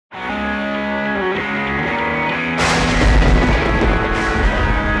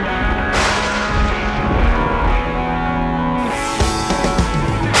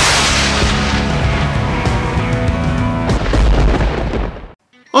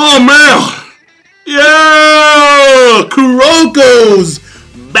Oh man! Yeah! Kuroko's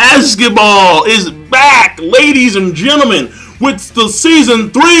basketball is back, ladies and gentlemen, with the season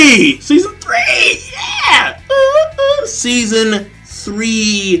 3! Season 3! Yeah! Season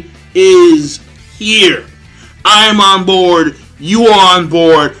 3 is here. I'm on board. You are on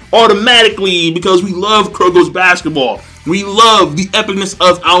board automatically because we love Kurokko's basketball. We love the epicness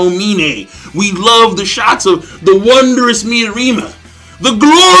of Aomine. We love the shots of the wondrous Midorima. The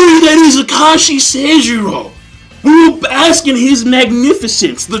glory that is Akashi Seijiro. We will bask in his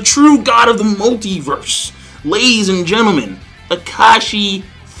magnificence, the true god of the multiverse. Ladies and gentlemen, Akashi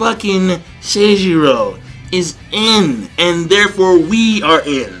fucking Seijiro is in, and therefore we are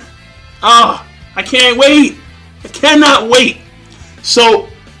in. I can't wait. I cannot wait. So,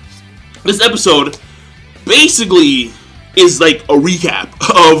 this episode basically is like a recap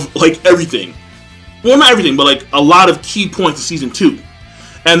of like everything. Well, not everything, but like a lot of key points of season 2.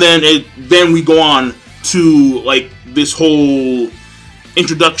 And then we go on to like this whole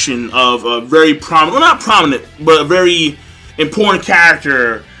introduction of a very prominent, well, not prominent, but a very important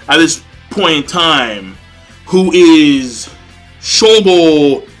character at this point in time, who is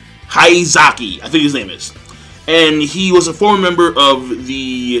Shogo Haizaki, I think his name is. And he was a former member of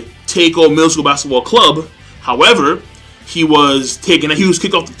the Teiko Middle School Basketball Club. However, he was kicked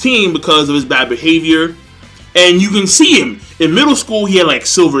off the team because of his bad behavior. And you can see him in middle school. He had like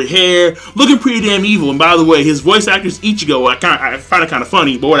silver hair, looking pretty damn evil. And by the way, his voice actor is Ichigo. I find it kind of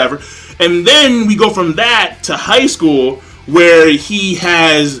funny, but whatever. And then we go from that to high school, where he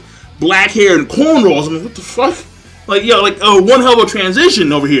has black hair and cornrows. I mean, what the fuck? Like, yo, like one hell of a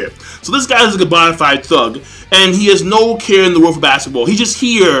transition over here. So this guy is like a bona fide thug, and he has no care in the world for basketball. He's just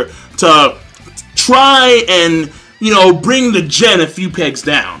here to try and, you know, bring the gen a few pegs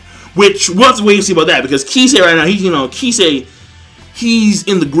down. Which, we'll have to wait and see about that, because Kisei right now, he's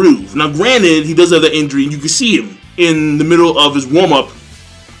in the groove. Now, granted, he does have that injury, and you can see him in the middle of his warm-up.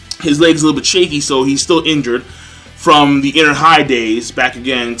 His leg's a little bit shaky, so he's still injured from the inner high days back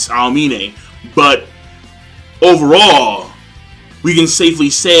against Aomine. But overall, we can safely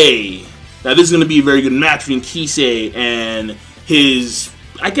say that this is going to be a very good match between Kisei and his,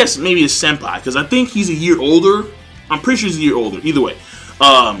 I guess, maybe his senpai, because I think he's a year older. I'm pretty sure he's a year older. Either way.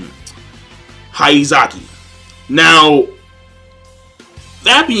 Haizaki. Now,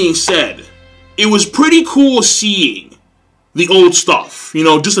 that being said, it was pretty cool seeing the old stuff. You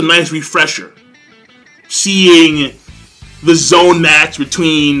know, just a nice refresher. Seeing the zone match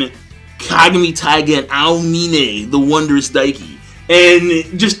between Kagami Taiga and Aomine, the wondrous Daiki.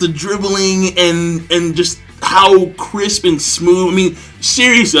 And just the dribbling and just how crisp and smooth. I mean,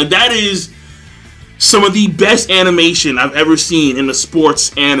 seriously, that is some of the best animation I've ever seen in a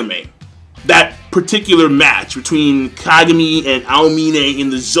sports anime. That particular match between Kagami and Aomine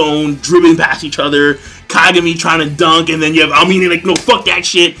in the zone, dribbling past each other, Kagami trying to dunk, and then you have Aomine like, no, fuck that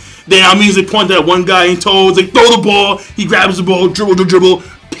shit. Then Aomine's like pointing at one guy and toes, like, throw the ball, he grabs the ball, dribble,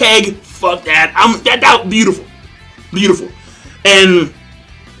 peg, fuck that. That beautiful. Beautiful. And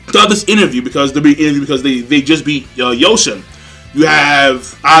throughout this interview, because they're being interviewed because they just beat Yosen, you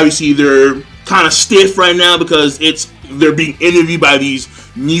have, obviously, they're kind of stiff right now because they're being interviewed by these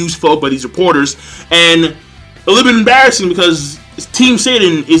news folk, by these reporters, and a little bit embarrassing because Team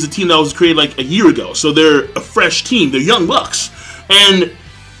Satan is a team that was created like a year ago, so they're a fresh team, they're young bucks, and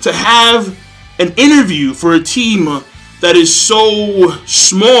to have an interview for a team that is so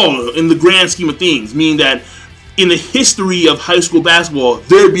small in the grand scheme of things, meaning that in the history of high school basketball,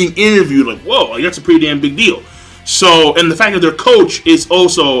 they're being interviewed, like, whoa, like, that's a pretty damn big deal. So, and the fact that their coach is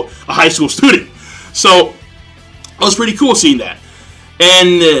also a high school student. So, it was pretty cool seeing that.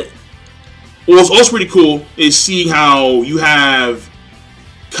 And what was also pretty cool is seeing how you have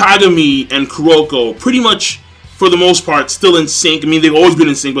Kagami and Kuroko pretty much, for the most part, still in sync. I mean, they've always been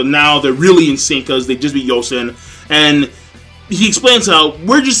in sync, but now they're really in sync because they just beat Yosen. And he explains how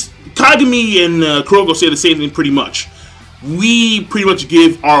Kagami and Kuroko say the same thing pretty much. We pretty much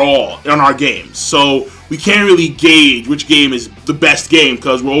give our all on our games. So we can't really gauge which game is the best game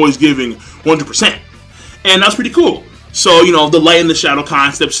because we're always giving 100%. And that's pretty cool. So, you know, the light and the shadow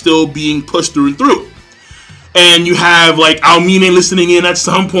concept still being pushed through and through. And you have, like, Aomine listening in at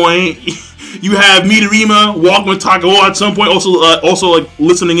some point. You have Midorima walking with Takao at some point, also like,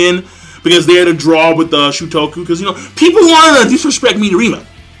 listening in because they had a draw with the Shutoku. Because, you know, people want to disrespect Midorima.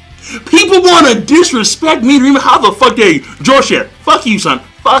 People want to disrespect Midorima. How the fuck dare you? George here. Fuck you, son.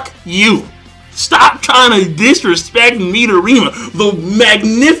 Fuck you. Stop trying to disrespect Midorima. The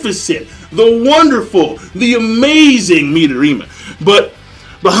magnificent, the wonderful, the amazing Midorima. But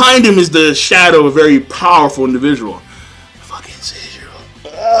behind him is the shadow of a very powerful individual. Fucking Seijiro.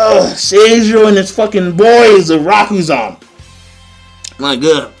 Seijo and his fucking boys, the Rakuzan. My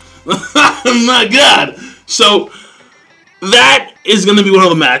God. My God. So, that is going to be one of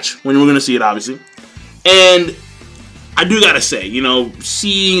the match when we're going to see it, obviously. And I do got to say, you know,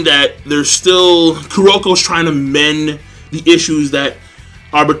 seeing that there's still Kuroko's trying to mend the issues that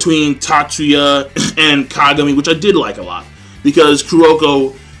are between Tatsuya and Kagami, which I did like a lot. Because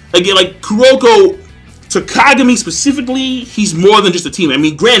Kuroko, again, like, Kuroko, to Kagami specifically, he's more than just a team. I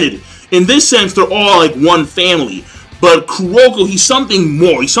mean, granted, in this sense, they're all, like, one family. But Kuroko, he's something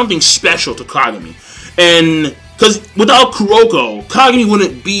more. He's something special to Kagami. And, because without Kuroko, Kagami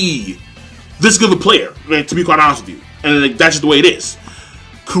wouldn't be this good of a player, like, to be quite honest with you. And, like, that's just the way it is.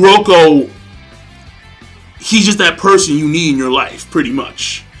 Kuroko, he's just that person you need in your life, pretty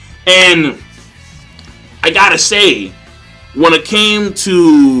much. And I gotta say, when it came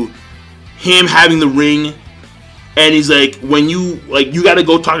to him having the ring, and he's like, when you, like, you gotta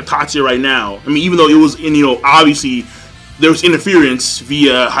go talk to Tatsuya right now. I mean, even though it was, in, you know, obviously, there was interference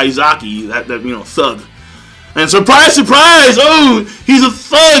via Haizaki, that you know, thug. And surprise, surprise, oh, he's a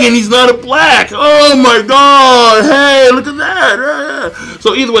thug and he's not a black. Oh my God, hey, look at that.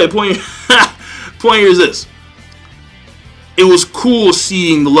 So either way, point here is this. It was cool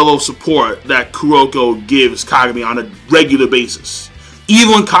seeing the level of support that Kuroko gives Kagami on a regular basis.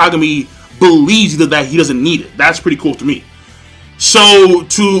 Even when Kagami believes that he doesn't need it. That's pretty cool to me. So,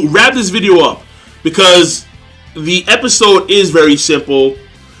 to wrap this video up, because the episode is very simple,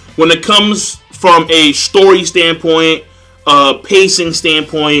 when it comes from a story standpoint, a pacing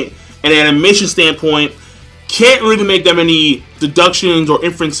standpoint, and an animation standpoint, can't really make that many deductions or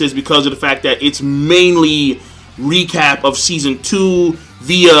inferences because of the fact that it's mainly recap of Season 2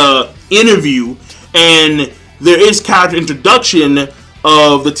 via interview, and there is character introduction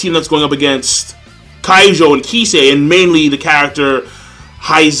of the team that's going up against Kaijo and Kisei, and mainly the character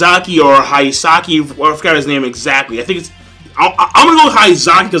Haizaki or Haisaki, I forgot his name exactly. I think it's, I'm going to go with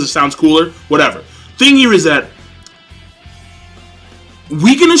Haizaki because it sounds cooler, whatever. Thing here is that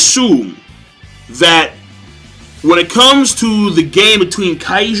we can assume that when it comes to the game between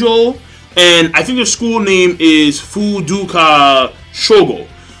Kaijo and I think their school name is Fuduka Shogo,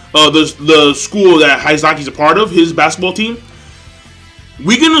 the school that Haizaki's a part of, his basketball team,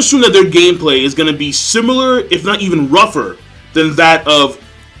 we can assume that their gameplay is going to be similar, if not even rougher, than that of,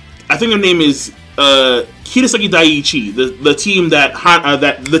 I think their name is Hirasaki Daiichi, the team that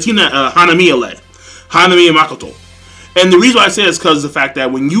Hanamiya led, Hanamiya Makoto. And the reason why I say this is because of the fact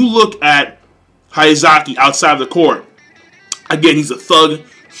that when you look at Haizaki outside of the court, again, he's a thug.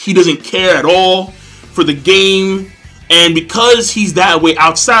 He doesn't care at all for the game, and because he's that way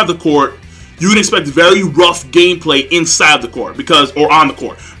outside the court, you can expect very rough gameplay inside the court, or on the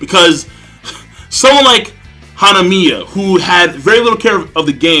court, because someone like Hanamiya, who had very little care of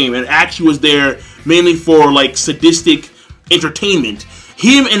the game and actually was there mainly for like sadistic entertainment,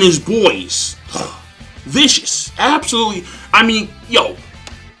 him and his boys, vicious, absolutely. I mean, yo,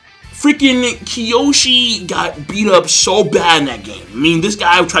 freaking Kiyoshi got beat up so bad in that game. I mean, this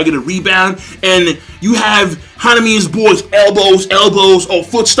guy would try to get a rebound, and you have Hanamiya's boys, elbows, oh,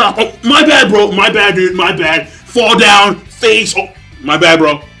 foot stomp, oh, my bad, bro, my bad, dude, my bad, fall down, face, oh, my bad,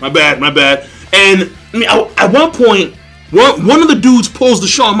 bro, my bad. And, I mean, at one point, one of the dudes pulls the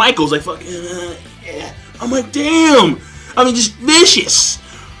Shawn Michaels, like, fucking, yeah. I'm like, damn, I mean, just vicious.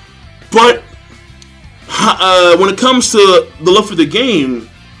 But, when it comes to the love for the game,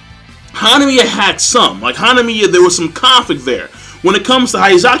 Hanamiya had some. Like, Hanamiya, there was some conflict there. When it comes to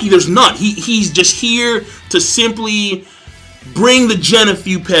Haizaki, there's none. He's just here to simply bring the Gen a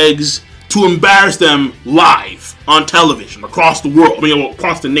few pegs to embarrass them live on television across the world. I mean,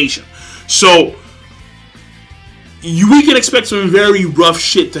 across the nation. So, we can expect some very rough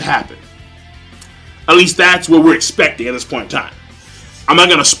shit to happen. At least that's what we're expecting at this point in time. I'm not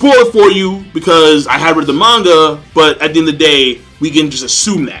going to spoil it for you because I have read the manga, but at the end of the day, we can just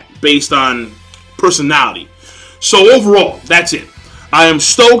assume that based on personality. So overall, that's it. I am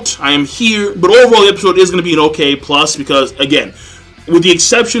stoked. I am here. But overall, the episode is going to be an okay plus because, again, with the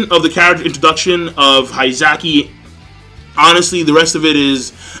exception of the character introduction of Haizaki, honestly, the rest of it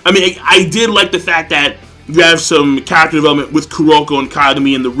is... I mean, I did like the fact that you have some character development with Kuroko and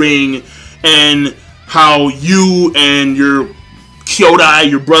Kagami in the ring, and how you and your Kyodai,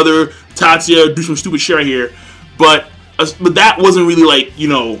 your brother, Tatsuya, do some stupid shit right here. But that wasn't really like, you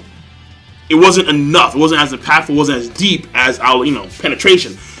know... It wasn't enough. It wasn't as impactful. It wasn't as deep as our, you know,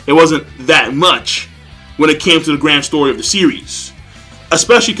 penetration. It wasn't that much when it came to the grand story of the series,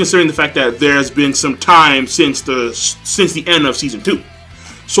 especially considering the fact that there has been some time since the end of season 2.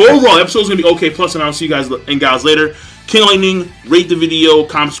 So overall, the episode is gonna be okay plus, and I'll see you guys and gals later. King Lightning, rate the video,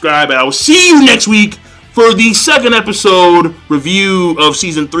 comment, subscribe, and I will see you next week for the second episode review of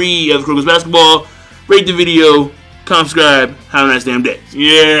Season 3 of Kuroko Basketball. Rate the video, comment, subscribe, have a nice damn day.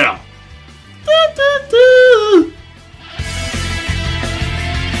 Yeah.